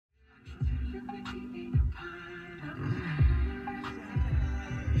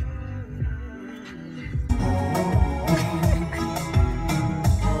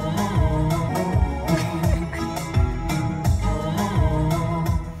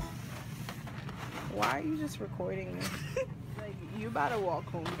Why are you just recording me? Like, you about to walk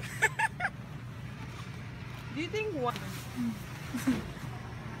home. Do you think one...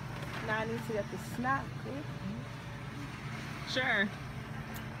 Now I need to get the snack, right? Sure.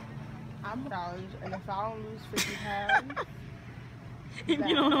 I'm challenged, and if I don't lose 50 pounds... If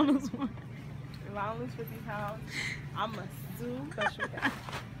you don't lose one. If I don't lose 50 pounds, I'm a special guy.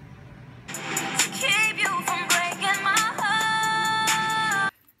 Keep you from breaking my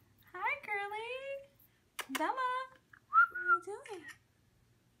heart. Hi, girly. Bella. What are you doing?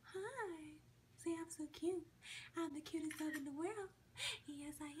 Hi. See, I'm so cute. I'm the cutest dog in the world.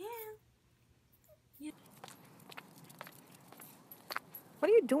 Yes, I am. Yeah. What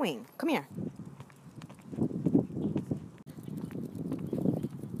are you doing? Come here.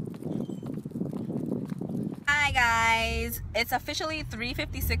 Hi guys, it's officially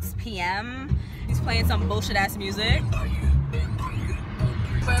 3:56 p.m. He's playing some bullshit ass music.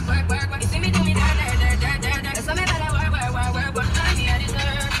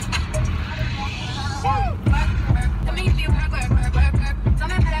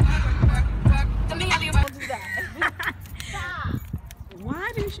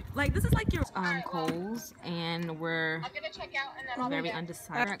 Why do you like this? Is like your Kohl's, and we're gonna check out and then very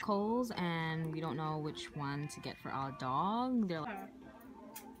undecided at Kohl's, and we don't know which one to get for our dog. They're like,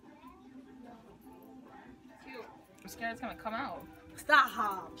 Cute. I'm scared it's gonna come out.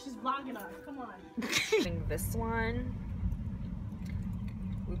 Stop! She's vlogging us. Come on. This one,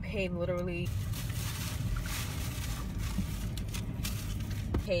 we paid literally.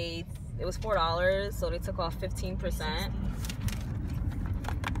 It was $4, so they took off 15%.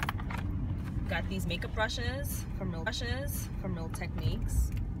 Got these makeup brushes from Real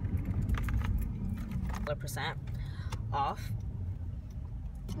Techniques. % off.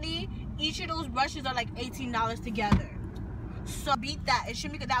 Each of those brushes are like $18 together. So beat that. And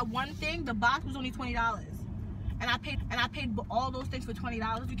Shamika, that one thing, the box was only $20, and I paid all those things for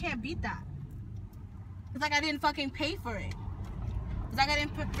 $20. You can't beat that. It's like I didn't fucking pay for it. It's like I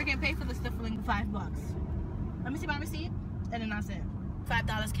didn't freaking pay for the stuff for like $5. Let me see my receipt, and then that's it.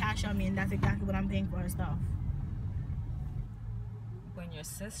 $5 cash on me, and that's exactly what I'm paying for her stuff. When your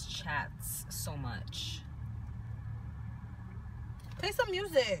sis chats so much. Play some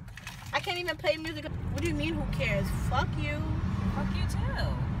music. I can't even play music. What do you mean, who cares? Fuck you. Fuck you too.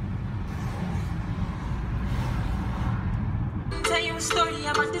 Tell you a story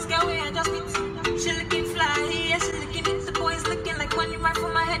about this girl where I just meet. She looking fly, yeah, she looking at the boys looking like money right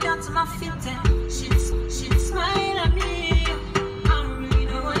from my head down to my feet. And she smile at me.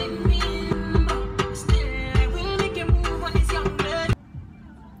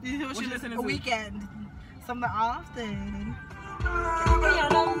 A weekend, something often.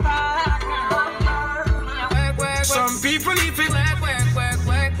 Some people need to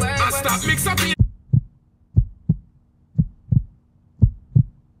work. I stop mix up.